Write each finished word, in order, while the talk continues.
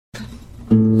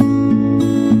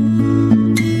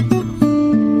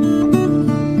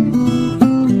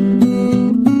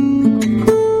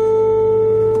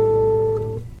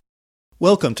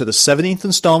Welcome to the 17th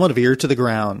installment of Ear to the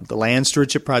Ground, the Land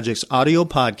Stewardship Project's audio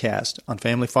podcast on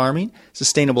family farming,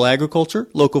 sustainable agriculture,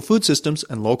 local food systems,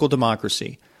 and local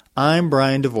democracy. I'm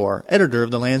Brian DeVore, editor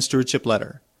of the Land Stewardship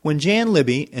Letter. When Jan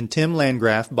Libby and Tim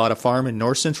Landgraf bought a farm in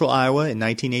north central Iowa in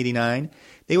 1989,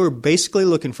 they were basically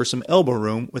looking for some elbow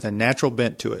room with a natural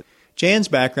bent to it. Jan's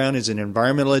background is in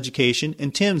environmental education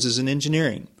and Tim's is in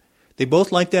engineering. They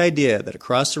both liked the idea that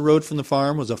across the road from the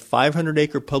farm was a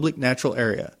 500-acre public natural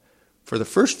area. For the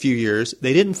first few years,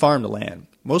 they didn't farm the land,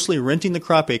 mostly renting the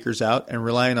crop acres out and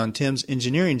relying on Tim's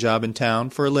engineering job in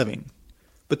town for a living.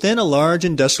 But then a large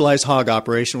industrialized hog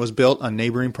operation was built on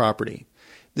neighboring property.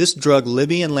 This drug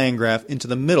Libby and Landgraf into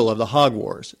the middle of the hog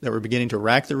wars that were beginning to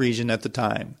rack the region at the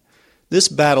time. This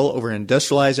battle over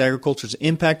industrialized agriculture's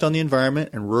impact on the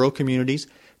environment and rural communities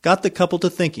got the couple to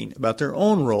thinking about their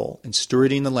own role in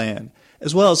stewarding the land,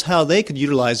 as well as how they could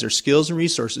utilize their skills and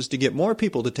resources to get more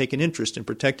people to take an interest in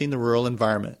protecting the rural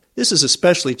environment. This is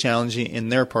especially challenging in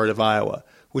their part of Iowa,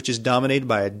 which is dominated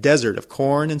by a desert of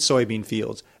corn and soybean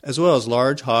fields, as well as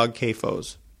large hog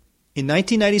CAFOs. In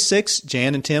 1996,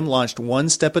 Jan and Tim launched One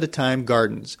Step at a Time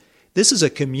Gardens. This is a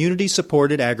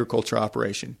community-supported agriculture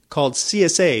operation, called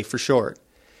CSA for short.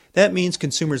 That means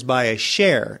consumers buy a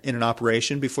share in an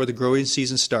operation before the growing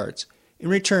season starts. In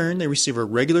return, they receive a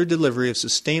regular delivery of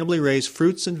sustainably raised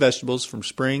fruits and vegetables from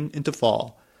spring into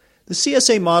fall. The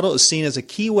CSA model is seen as a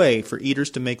key way for eaters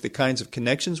to make the kinds of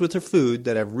connections with their food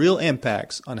that have real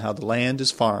impacts on how the land is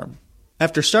farmed.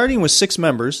 After starting with 6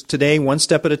 members, today One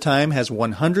Step at a Time has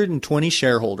 120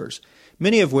 shareholders,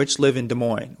 many of which live in Des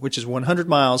Moines, which is 100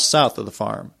 miles south of the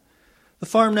farm. The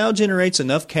farm now generates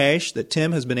enough cash that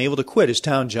Tim has been able to quit his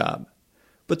town job.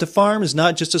 But the farm is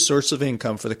not just a source of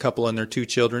income for the couple and their 2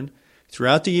 children.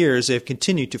 Throughout the years, they have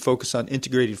continued to focus on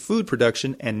integrated food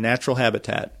production and natural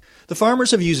habitat. The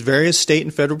farmers have used various state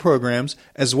and federal programs,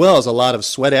 as well as a lot of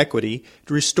sweat equity,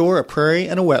 to restore a prairie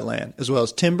and a wetland, as well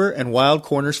as timber and wild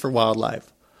corners for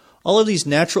wildlife. All of these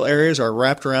natural areas are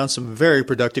wrapped around some very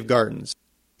productive gardens.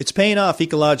 It's paying off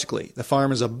ecologically. The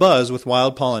farm is abuzz with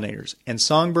wild pollinators, and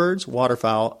songbirds,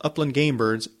 waterfowl, upland game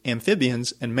birds,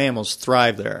 amphibians, and mammals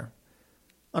thrive there.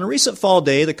 On a recent fall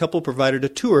day, the couple provided a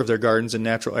tour of their gardens and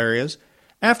natural areas.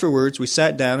 Afterwards, we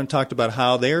sat down and talked about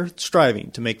how they are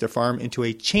striving to make their farm into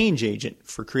a change agent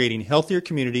for creating healthier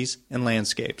communities and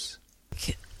landscapes.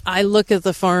 I look at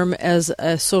the farm as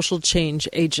a social change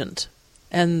agent,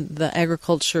 and the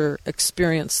agriculture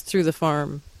experience through the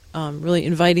farm, really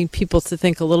inviting people to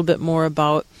think a little bit more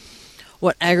about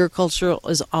what agriculture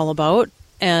is all about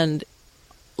and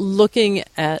looking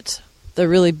at the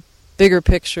really bigger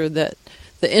picture that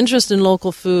the interest in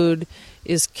local food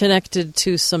is connected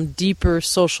to some deeper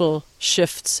social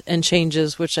shifts and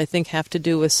changes, which I think have to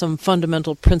do with some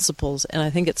fundamental principles. And I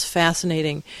think it's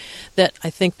fascinating that I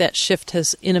think that shift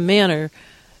has, in a manner,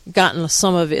 gotten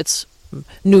some of its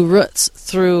new roots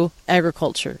through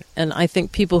agriculture. And I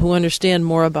think people who understand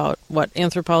more about what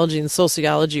anthropology and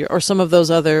sociology or some of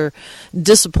those other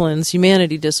disciplines,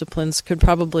 humanity disciplines, could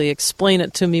probably explain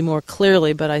it to me more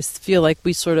clearly, but I feel like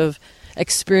we sort of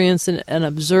experience and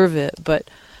observe it. But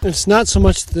it's not so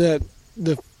much that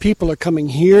the people are coming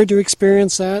here to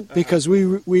experience that, because we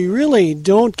really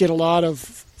don't get a lot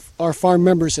of our farm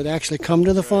members that actually come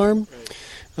to the farm.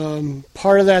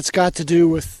 Part of that's got to do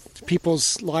with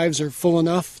people's lives are full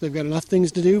enough, they've got enough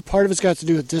things to do. Part of it's got to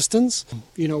do with distance.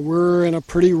 You know, we're in a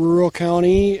pretty rural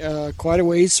county, quite a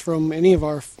ways from any of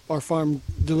our farm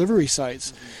delivery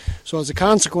sites. So as a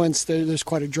consequence, there's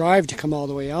quite a drive to come all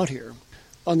the way out here.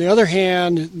 On the other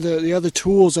hand, the other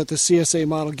tools that the CSA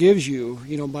model gives you,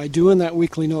 by doing that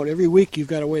weekly note, every week you've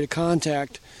got a way to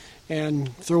contact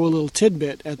and throw a little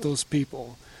tidbit at those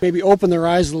people. Maybe open their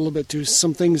eyes a little bit to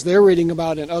some things they're reading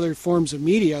about in other forms of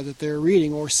media that they're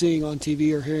reading or seeing on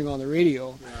TV or hearing on the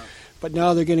radio. Yeah. But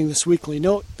now they're getting this weekly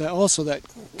note that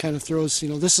kind of throws,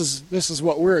 this is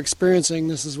what we're experiencing,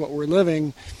 this is what we're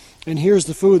living, and here's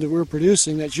the food that we're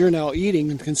producing that you're now eating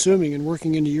and consuming and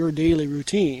working into your daily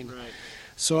routine. Right.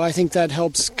 So I think that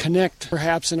helps connect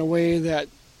perhaps in a way that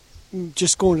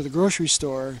just going to the grocery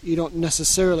store, you don't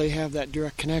necessarily have that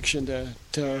direct connection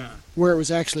to where it was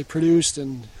actually produced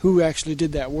and who actually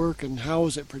did that work and how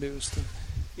was it produced.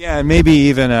 Yeah, and maybe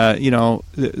even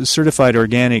the certified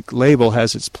organic label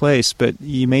has its place, but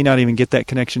you may not even get that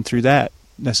connection through that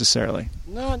necessarily.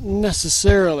 Not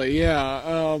necessarily,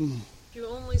 yeah. If you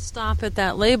only stop at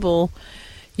that label,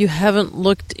 you haven't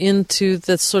looked into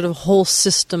the sort of whole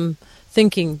system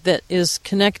thinking that is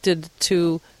connected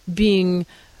to being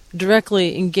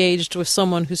directly engaged with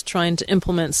someone who's trying to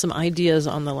implement some ideas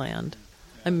on the land.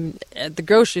 At the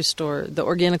grocery store, the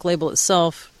organic label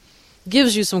itself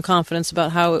gives you some confidence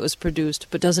about how it was produced,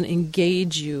 but doesn't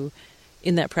engage you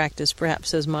in that practice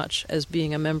perhaps as much as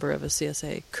being a member of a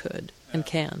CSA could and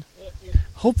can.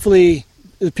 Hopefully,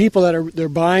 the people that they're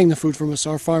buying the food from us,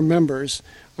 our farm members,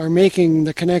 are making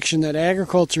the connection that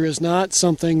agriculture is not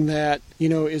something that,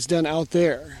 is done out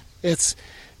there. It's,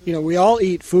 we all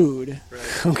eat food,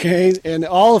 right. Okay, and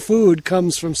all the food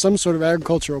comes from some sort of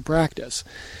agricultural practice.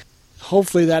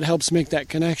 Hopefully that helps make that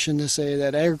connection to say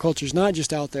that agriculture is not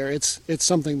just out there, it's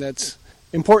something that's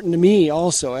important to me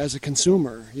also as a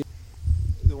consumer.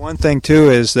 The one thing, too,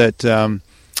 is that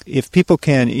if people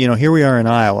can, here we are in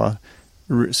Iowa,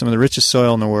 some of the richest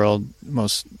soil in the world,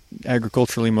 most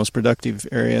agriculturally most productive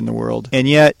area in the world, and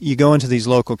yet you go into these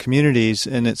local communities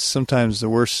and it's sometimes the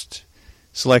worst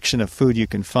selection of food you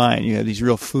can find. You have these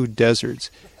real food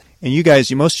deserts. And you guys,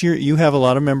 you have a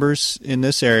lot of members in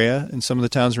this area and some of the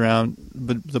towns around,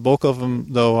 but the bulk of them,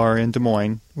 though, are in Des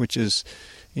Moines, which is,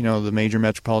 the major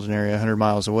metropolitan area 100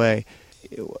 miles away.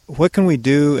 What can we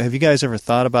do? Have you guys ever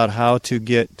thought about how to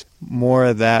get more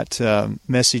of that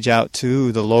message out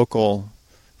to the local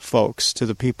folks, to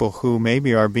the people who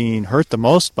maybe are being hurt the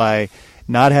most by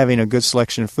not having a good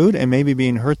selection of food and maybe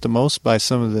being hurt the most by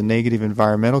some of the negative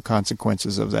environmental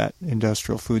consequences of that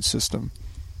industrial food system?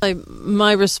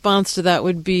 My response to that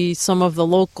would be some of the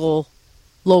local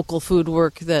food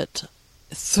work that,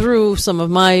 through some of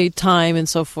my time and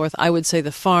so forth, I would say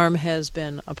the farm has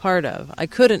been a part of. I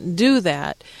couldn't do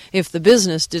that if the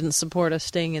business didn't support us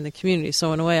staying in the community.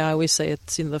 So in a way, I always say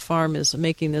it's the farm is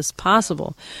making this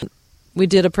possible. We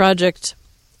did a project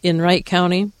in Wright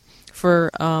County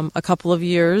for a couple of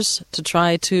years to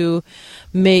try to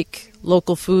make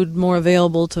local food more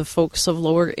available to folks of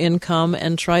lower income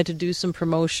and try to do some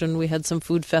promotion. We had some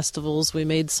food festivals. We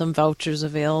made some vouchers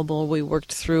available. We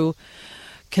worked through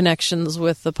connections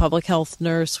with the public health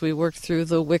nurse. We worked through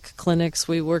the WIC clinics.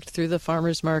 We worked through the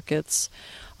farmers markets.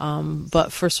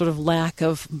 But for sort of lack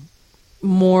of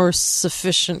more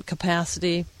sufficient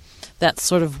capacity, that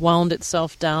sort of wound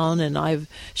itself down, and I've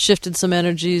shifted some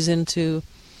energies into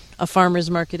a farmer's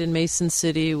market in Mason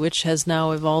City, which has now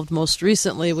evolved. Most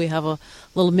recently, we have a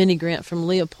little mini grant from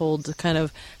Leopold to kind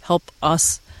of help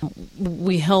us.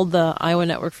 We held the Iowa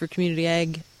Network for Community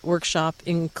Ag workshop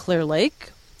in Clear Lake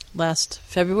last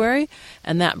February,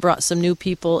 and that brought some new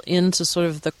people into sort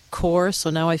of the core.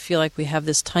 So now I feel like we have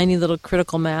this tiny little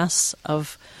critical mass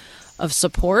of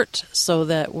support, so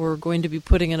that we're going to be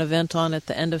putting an event on at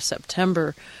the end of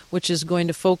September, which is going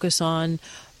to focus on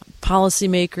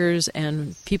policymakers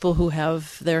and people who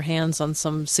have their hands on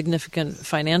some significant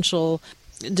financial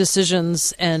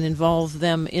decisions and involve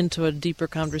them into a deeper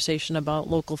conversation about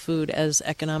local food as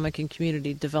economic and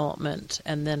community development,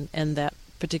 and then end that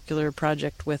particular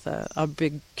project with a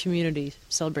big community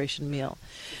celebration meal.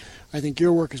 I think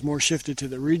your work is more shifted to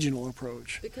the regional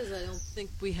approach. Because I don't think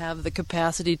we have the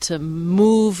capacity to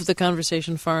move the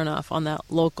conversation far enough on that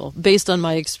local, based on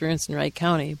my experience in Wright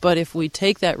County. But if we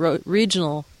take that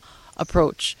regional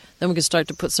approach, then we can start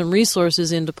to put some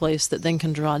resources into place that then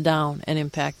can draw down and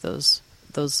impact those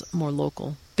more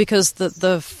local. Because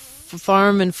the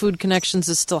farm and food connections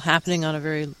is still happening on a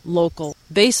very local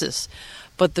basis,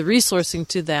 but the resourcing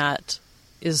to that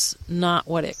is not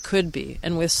what it could be.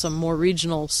 And with some more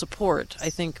regional support,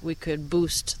 I think we could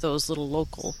boost those little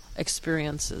local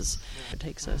experiences. It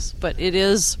takes us. But it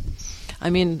is,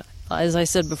 as I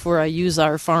said before, I use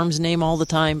our farm's name all the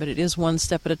time, but it is one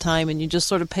step at a time, and you just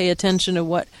sort of pay attention to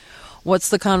what's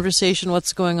the conversation,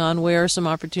 what's going on, where are some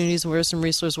opportunities, where are some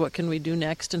resources, what can we do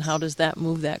next, and how does that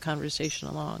move that conversation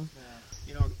along.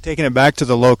 Taking it back to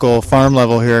the local farm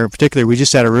level here, particularly, we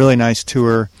just had a really nice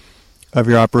tour of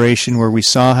your operation where we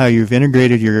saw how you've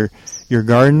integrated your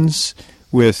gardens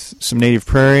with some native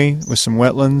prairie, with some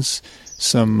wetlands,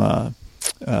 some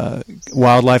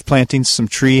wildlife plantings, some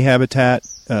tree habitat,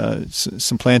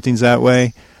 some plantings that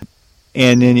way.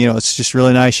 And then, it's just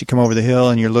really nice. You come over the hill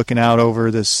and you're looking out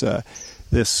over this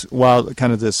wild,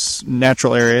 kind of this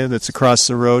natural area that's across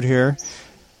the road here.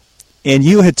 And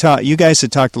you guys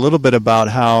had talked a little bit about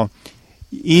how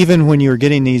even when you were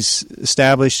getting these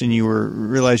established and you were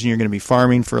realizing you're going to be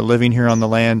farming for a living here on the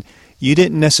land, you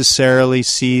didn't necessarily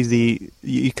see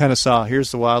you kind of saw,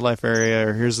 here's the wildlife area,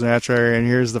 or here's the natural area, and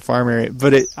here's the farm area.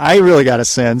 But I really got a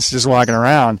sense, just walking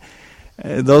around,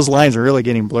 those lines are really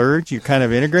getting blurred. You're kind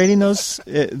of integrating those.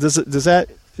 Is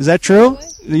that true?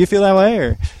 Do you feel that way?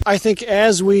 Or? I think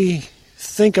as we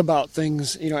think about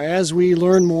things, as we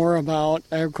learn more about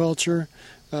agriculture,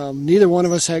 neither one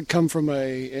of us had come from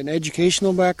an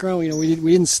educational background. We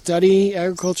didn't study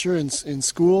agriculture in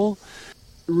school.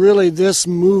 Really, this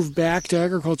move back to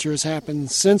agriculture has happened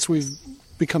since we've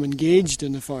become engaged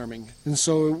in the farming. And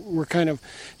so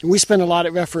we spend a lot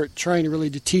of effort trying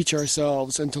to teach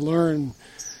ourselves and to learn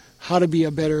how to be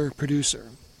a better producer.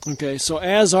 Okay, so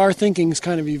as our thinkings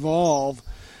kind of evolve,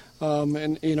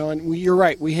 you're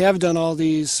right, we have done all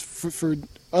these for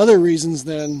other reasons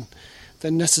than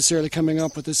necessarily coming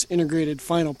up with this integrated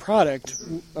final product,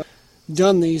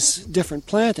 done these different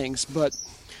plantings, but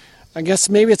I guess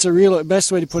maybe it's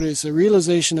best way to put it is a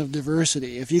realization of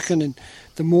diversity. If you can,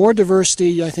 the more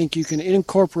diversity I think you can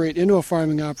incorporate into a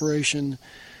farming operation,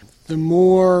 the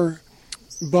more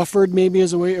buffered, maybe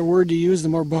is a word to use, the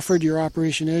more buffered your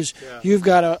operation is. Yeah. You've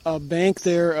got a bank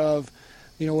there of,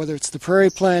 whether it's the prairie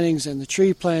plantings and the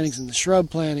tree plantings and the shrub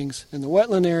plantings and the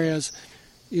wetland areas,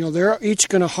 they're each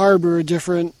going to harbor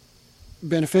different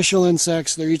beneficial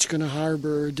insects. They're each going to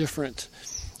harbor different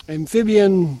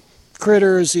amphibian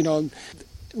critters.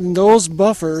 Those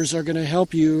buffers are going to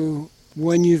help you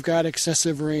when you've got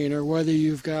excessive rain or whether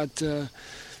you've got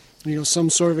some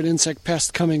sort of an insect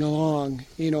pest coming along.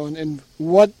 And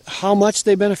how much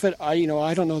they benefit, I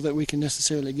don't know that we can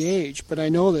necessarily gauge, but I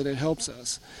know that it helps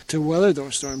us to weather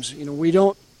those storms. We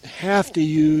don't have to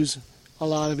use a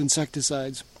lot of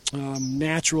insecticides,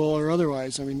 natural or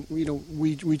otherwise. I mean,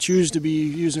 we choose to be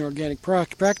using organic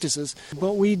practices,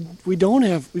 but we don't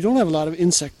have a lot of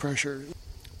insect pressure.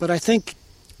 But I think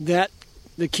that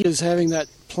the key is having that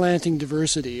planting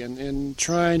diversity and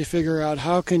trying to figure out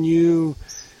how can you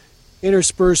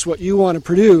intersperse what you want to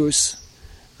produce,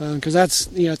 because that's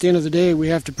at the end of the day we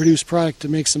have to produce product to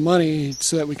make some money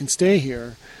so that we can stay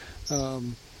here.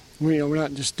 We're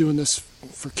not just doing this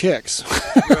for kicks.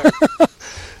 Right.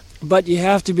 But you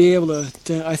have to be able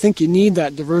to I think you need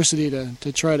that diversity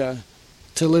to try to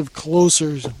live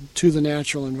closer to the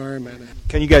natural environment.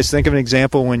 Can you guys think of an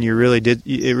example when it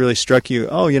really struck you,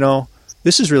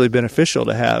 this is really beneficial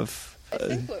to have? I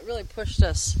think what really pushed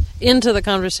us into the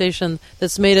conversation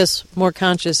that's made us more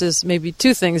conscious is maybe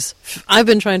two things. I've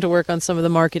been trying to work on some of the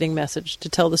marketing message to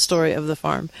tell the story of the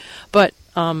farm. But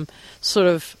sort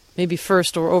of maybe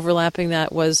first or overlapping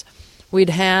that was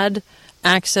we'd had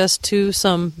access to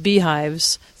some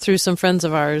beehives through some friends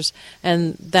of ours,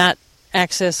 and that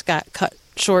access got cut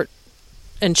short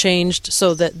and changed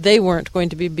so that they weren't going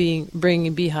to be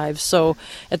bringing beehives. So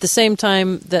at the same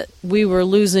time that we were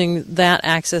losing that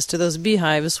access to those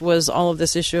beehives was all of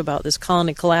this issue about this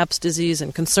colony collapse disease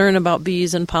and concern about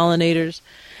bees and pollinators.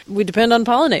 We depend on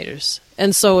pollinators.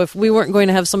 And so if we weren't going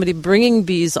to have somebody bringing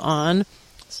bees on,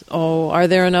 are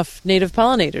there enough native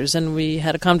pollinators? And we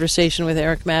had a conversation with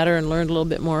Eric Matter and learned a little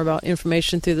bit more about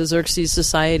information through the Xerxes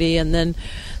Society, and then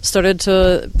started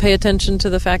to pay attention to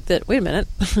the fact that, wait a minute,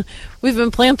 we've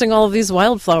been planting all of these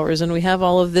wildflowers and we have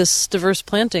all of this diverse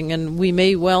planting, and we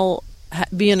may well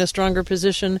be in a stronger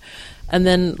position. And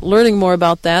then learning more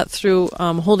about that through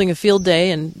holding a field day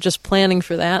and just planning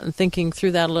for that and thinking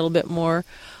through that a little bit more.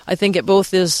 I think it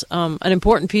both is an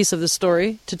important piece of the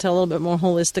story to tell a little bit more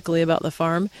holistically about the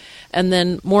farm, and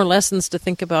then more lessons to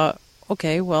think about,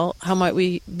 okay, well, how might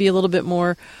we be a little bit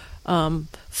more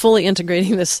fully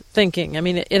integrating this thinking? I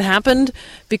mean, it happened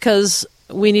because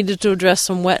we needed to address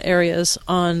some wet areas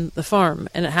on the farm,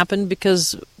 and it happened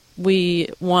because we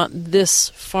want this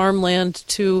farmland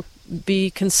to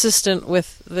be consistent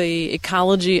with the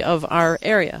ecology of our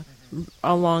area,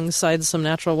 alongside some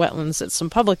natural wetlands at some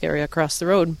public area across the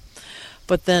road.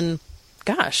 But then,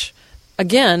 gosh,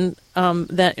 again,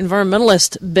 that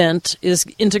environmentalist bent is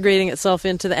integrating itself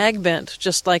into the ag bent,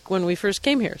 just like when we first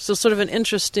came here. So sort of an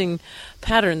interesting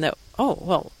pattern that,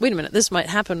 wait a minute, this might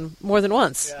happen more than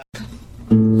once. Yeah.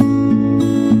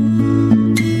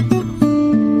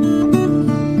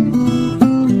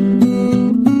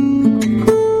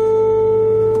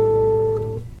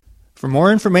 For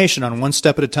more information on One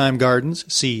Step at a Time Gardens,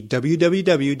 see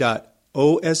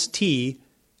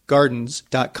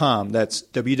www.ostgardens.com. That's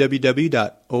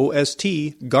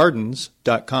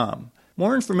www.ostgardens.com.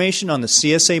 More information on the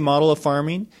CSA model of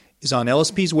farming is on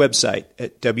LSP's website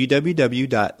at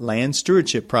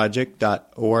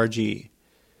www.landstewardshipproject.org.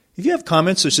 If you have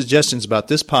comments or suggestions about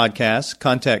this podcast,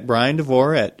 contact Brian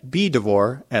DeVore at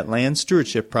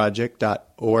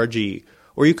bdevore@landstewardshipproject.org.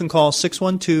 Or you can call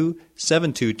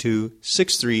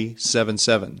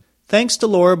 612-722-6377. Thanks to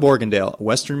Laura Borgendale, a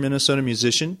Western Minnesota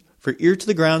musician, for Ear to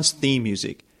the Ground's theme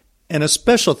music. And a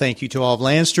special thank you to all of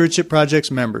Land Stewardship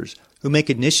Project's members who make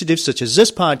initiatives such as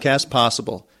this podcast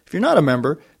possible. If you're not a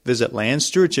member, visit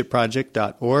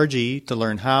landstewardshipproject.org to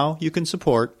learn how you can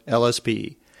support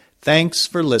LSP. Thanks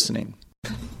for listening.